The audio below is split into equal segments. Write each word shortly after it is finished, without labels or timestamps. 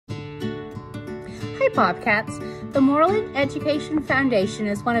Hi Bobcats! The Moreland Education Foundation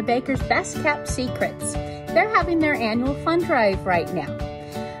is one of Baker's best kept secrets. They're having their annual fund drive right now.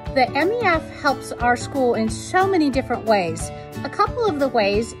 The MEF helps our school in so many different ways. A couple of the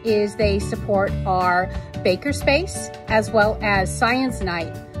ways is they support our Bakerspace as well as Science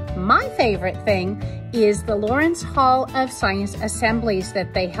Night. My favorite thing is the Lawrence Hall of Science assemblies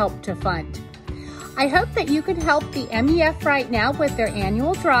that they help to fund. I hope that you can help the MEF right now with their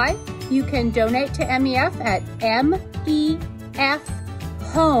annual drive. You can donate to MEF at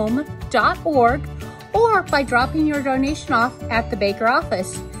mefhome.org or by dropping your donation off at the Baker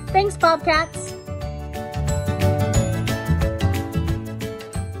office. Thanks, Bobcats.